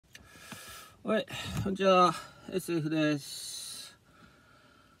はい、こんにちは、SF です。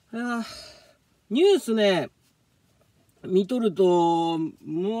ニュースね、見とると、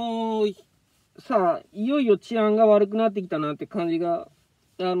もう、いよいよ治安が悪くなってきたなって感じが、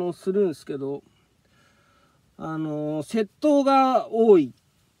するんですけど、窃盗が多い、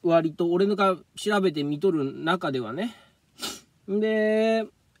割と、俺のが調べて見とる中ではね。で、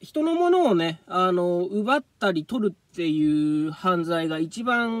人のものをね、奪ったり取るっていう犯罪が一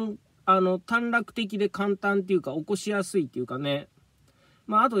番、短絡的で簡単っていうか、起こしやすいっていうかね。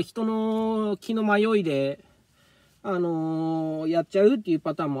あと人の気の迷いで、やっちゃうっていう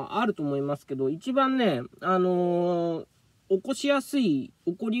パターンもあると思いますけど、一番ね、起こしやすい、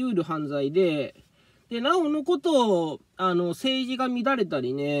起こりうる犯罪で、なおのこと、政治が乱れた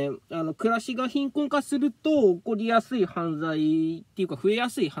りね、暮らしが貧困化すると起こりやすい犯罪っていうか、増えや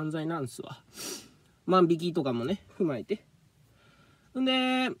すい犯罪なんですわ。万引きとかもね、踏まえて。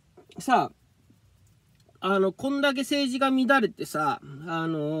で、こんだけ政治が乱れてさ、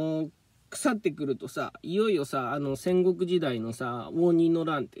腐ってくるとさ、いよいよさ、戦国時代のさ、応仁の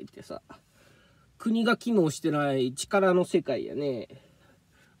乱って言ってさ、国が機能してない力の世界やね、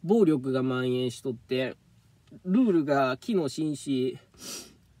暴力が蔓延しとって、ルールが機能しんし、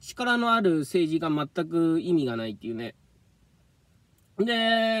力のある政治が全く意味がないっていうね。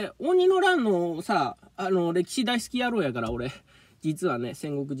で、応仁の乱のさ、歴史大好き野郎やから、俺、実はね、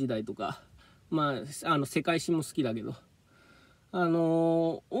戦国時代とか、世界史も好きだけど、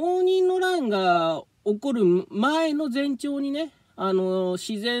応仁の乱が起こる前の前兆にね、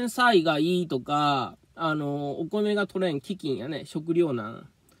自然災害とか、お米が取れん飢饉やね、食糧難、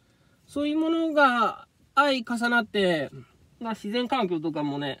そういうものが相重なって、自然環境とか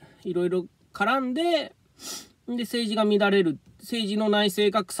もね、いろいろ絡んで、政治が乱れる、政治の内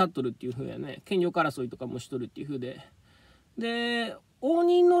政が腐っとるっていう風やね、権力争いとかもしとるっていう風で。で、応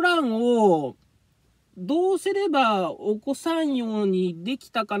仁の乱をどうすれば起こさんようにでき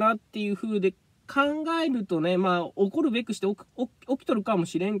たかなっていう風で考えるとね、起こるべくして起きとるかも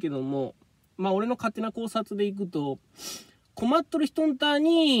しれんけども、俺の勝手な考察でいくと、困っとる人んた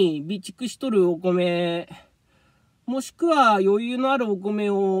に備蓄しとるお米、もしくは余裕のあるお米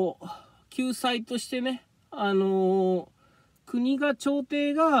を救済としてね、国が、朝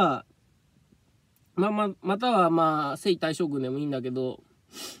廷が、または征夷大将軍でもいいんだけど、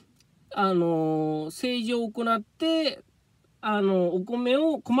政治を行って、お米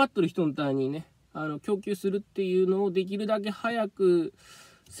を困っとる人のためにね、供給するっていうのをできるだけ早く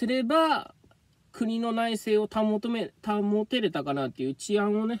すれば、国の内政を保てれたかなっていう治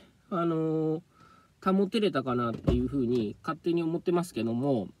安をね、保てれたかなっていうふうに勝手に思ってますけど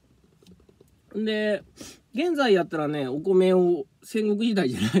も、で、現在やったらね、お米を、戦国時代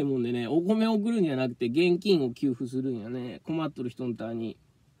じゃないもんでね、お米を送るんじゃなくて現金を給付するんやね、困っとる人のために。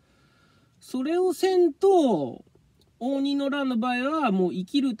それをせんと、応仁の乱の場合はもう生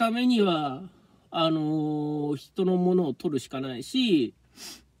きるためには人のものを取るしかないし、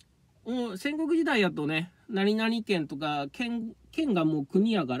戦国時代やとね、何々県とか県がもう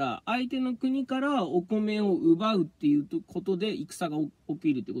国やから、相手の国からお米を奪うっていうことで戦が起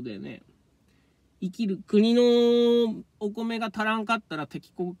きるってことだよね。生きる国のお米が足らんかったら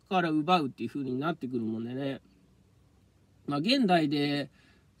敵国から奪うっていう風になってくるもんでね。現代で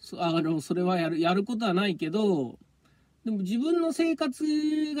それはやることはないけど、でも自分の生活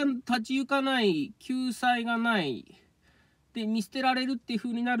が立ち行かない、救済がない、で見捨てられるっていう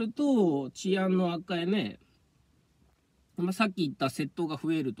風になると治安の悪化やね、さっき言った窃盗が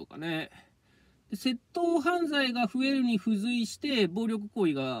増えるとかね、で窃盗犯罪が増えるに付随して暴力行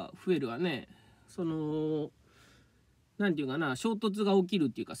為が増えるわね。なんていうかな、衝突が起きるっ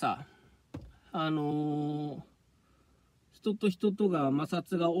ていうかさ、人と人とが摩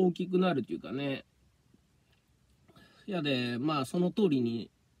擦が大きくなるっていうかね、その通りに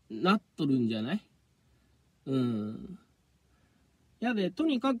なっとるんじゃない？と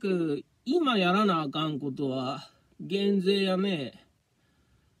にかく今やらなあかんことは減税やね、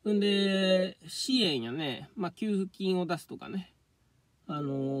支援やね、給付金を出すとかね、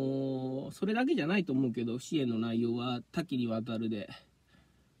それだけじゃないと思うけど、支援の内容は多岐にわたるで、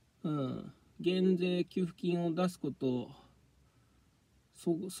減税給付金を出すこと、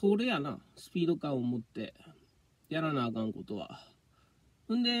それやな、スピード感を持ってやらなあかんことは。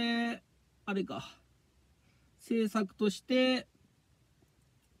あれか、政策として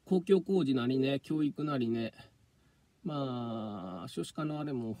公共工事なりね、教育なりね、少子化のあ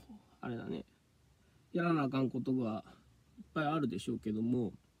れもあれだね、やらなあかんことがいっぱいあるでしょうけど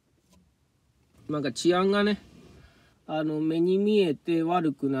も、治安がね、目に見えて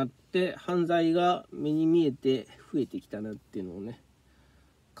悪くなって、犯罪が目に見えて増えてきたなっていうのをね、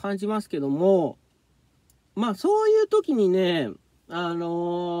感じますけども、まあそういう時にね、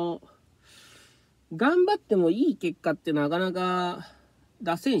頑張ってもいい結果ってなかなか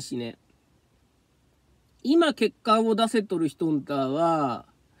出せんしね。今結果を出せとる人んたは、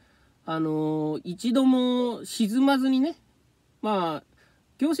一度も沈まずにね、まあ、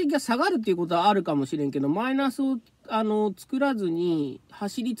業績が下がるっていうことはあるかもしれんけど、マイナスを作らずに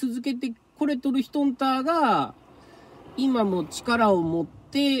走り続けてこれとる人んたが、今も力を持っ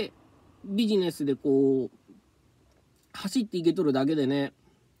てビジネスでこう、走っていけとるだけでね、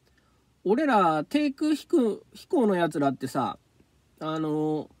俺ら低空飛行のやつらってさ、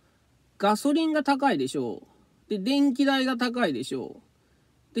ガソリンが高いでしょ。で、電気代が高いでしょ。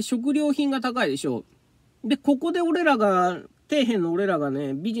で、食料品が高いでしょ。で、ここで底辺の俺らが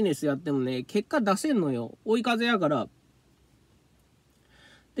ね、ビジネスやってもね、結果出せんのよ。追い風やから。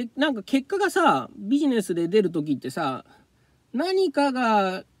で、なんか結果がさ、ビジネスで出るときってさ、何か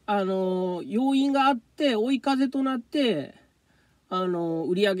が、要因があって、追い風となって、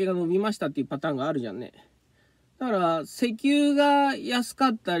売り上げが伸びましたっていうパターンがあるじゃんね。だから、石油が安か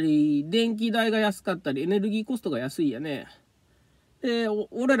ったり、電気代が安かったり、エネルギーコストが安いやね。で、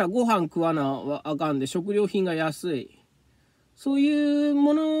俺らご飯食わなあかんで、食料品が安い。そういう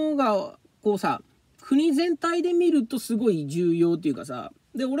ものが、こうさ、国全体で見るとすごい重要っていうかさ、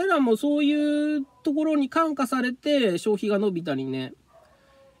で、俺らもそういうところに感化されて、消費が伸びたりね、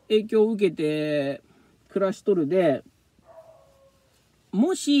影響を受けて暮らしとるで、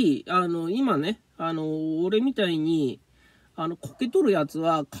もし、今ね、俺みたいに、こけとるやつ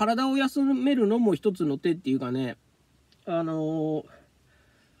は、体を休めるのも一つの手っていうかね、頑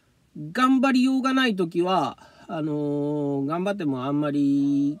張りようがないときは、頑張ってもあんま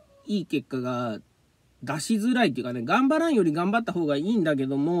りいい結果が出しづらいっていうかね、頑張らんより頑張った方がいいんだけ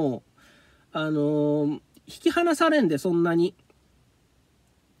ども、引き離されんで、そんなに。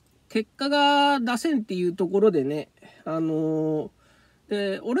結果が出せんっていうところでね、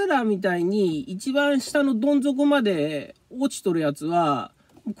で、俺らみたいに一番下のどん底まで落ちとるやつは、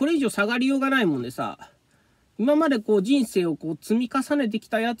これ以上下がりようがないもんでさ、今までこう人生をこう積み重ねてき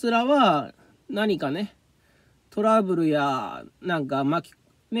たやつらは、何かね、トラブルや、なんかマ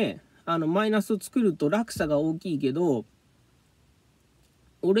イナスを作ると落差が大きいけど、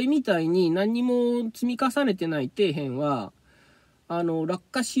俺みたいに何にも積み重ねてない底辺は、落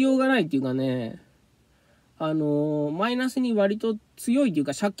下しようがないっていうかね、マイナスに割と強いっていう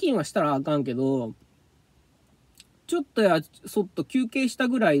か、借金はしたらあかんけど、ちょっとそっと休憩した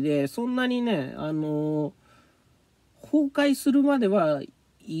ぐらいで、そんなにね、崩壊するまでは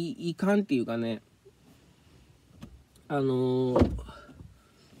いかんっていうかね、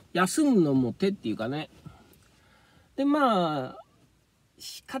休むのも手っていうかね。で、まあ、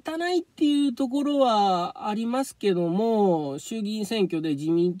仕方ないっていうところはありますけども、衆議院選挙で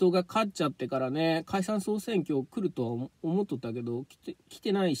自民党が勝っちゃってからね、解散総選挙来るとは思っとったけど、来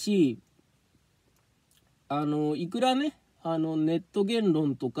てないし、いくらね、ネット言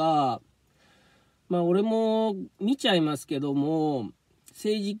論とか、まあ俺も見ちゃいますけども、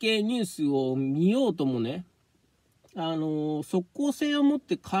政治系ニュースを見ようともね、即効性を持っ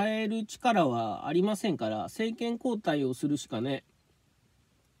て変える力はありませんから、政権交代をするしかね、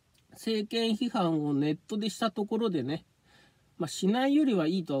政権批判をネットでしたところでね、まあしないよりは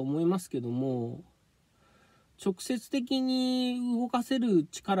いいとは思いますけども、直接的に動かせる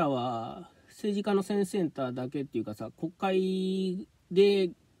力は政治家のセンターだけっていうかさ、国会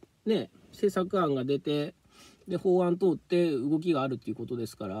でね、政策案が出て、で法案通って動きがあるっていうことで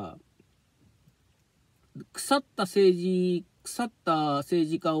すから、腐った政治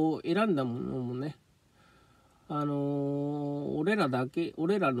家を選んだものもね、俺ら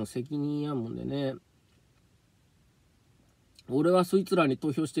の責任やもんでね、俺はそいつらに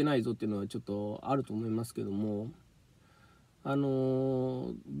投票してないぞっていうのはちょっとあると思いますけども、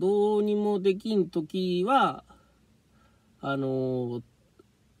どうにもできん時は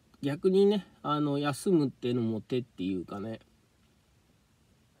逆にね、休むっていうのも手っていうかね、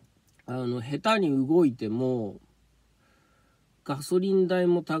下手に動いてもガソリン代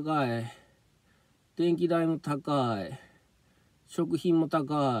も高い、電気代も高い、食品も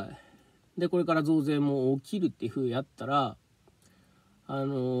高いで、これから増税も起きるっていう風やったら、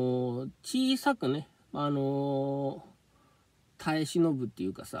小さくね、耐え忍ぶってい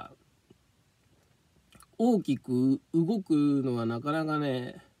うかさ、大きく動くのはなかなか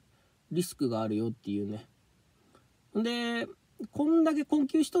ね、リスクがあるよっていうね。で、こんだけ困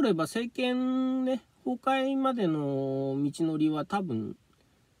窮しとれば政権ね、崩壊までの道のりは多分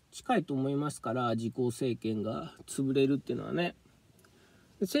近いと思いますから、自公政権が潰れるっていうのはね。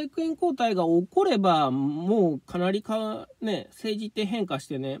政権交代が起これば、もうかなりね、政治って変化し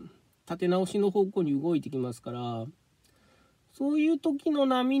てね、立て直しの方向に動いてきますから、そういう時の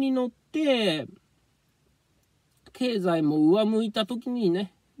波に乗って、経済も上向いた時に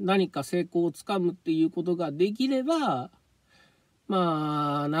ね、何か成功をつかむっていうことができれば、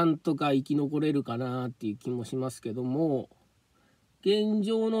まあ、なんとか生き残れるかなっていう気もしますけども、現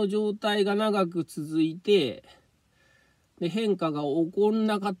状の状態が長く続いて、で変化が起こん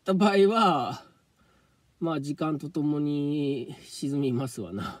なかった場合は、まあ時間とともに沈みます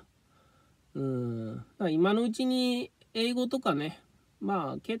わな。だから今のうちに英語とかね、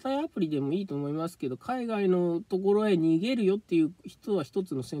まあ携帯アプリでもいいと思いますけど、海外のところへ逃げるよっていう人は一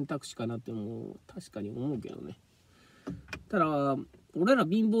つの選択肢かなっても確かに思うけどね。ただ俺ら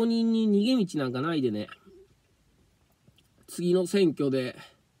貧乏人に逃げ道なんかないでね、次の選挙で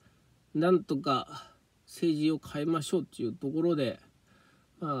なんとか政治を変えましょうっていうところで、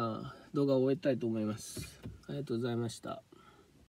まあ動画を終えたいと思います。ありがとうございました。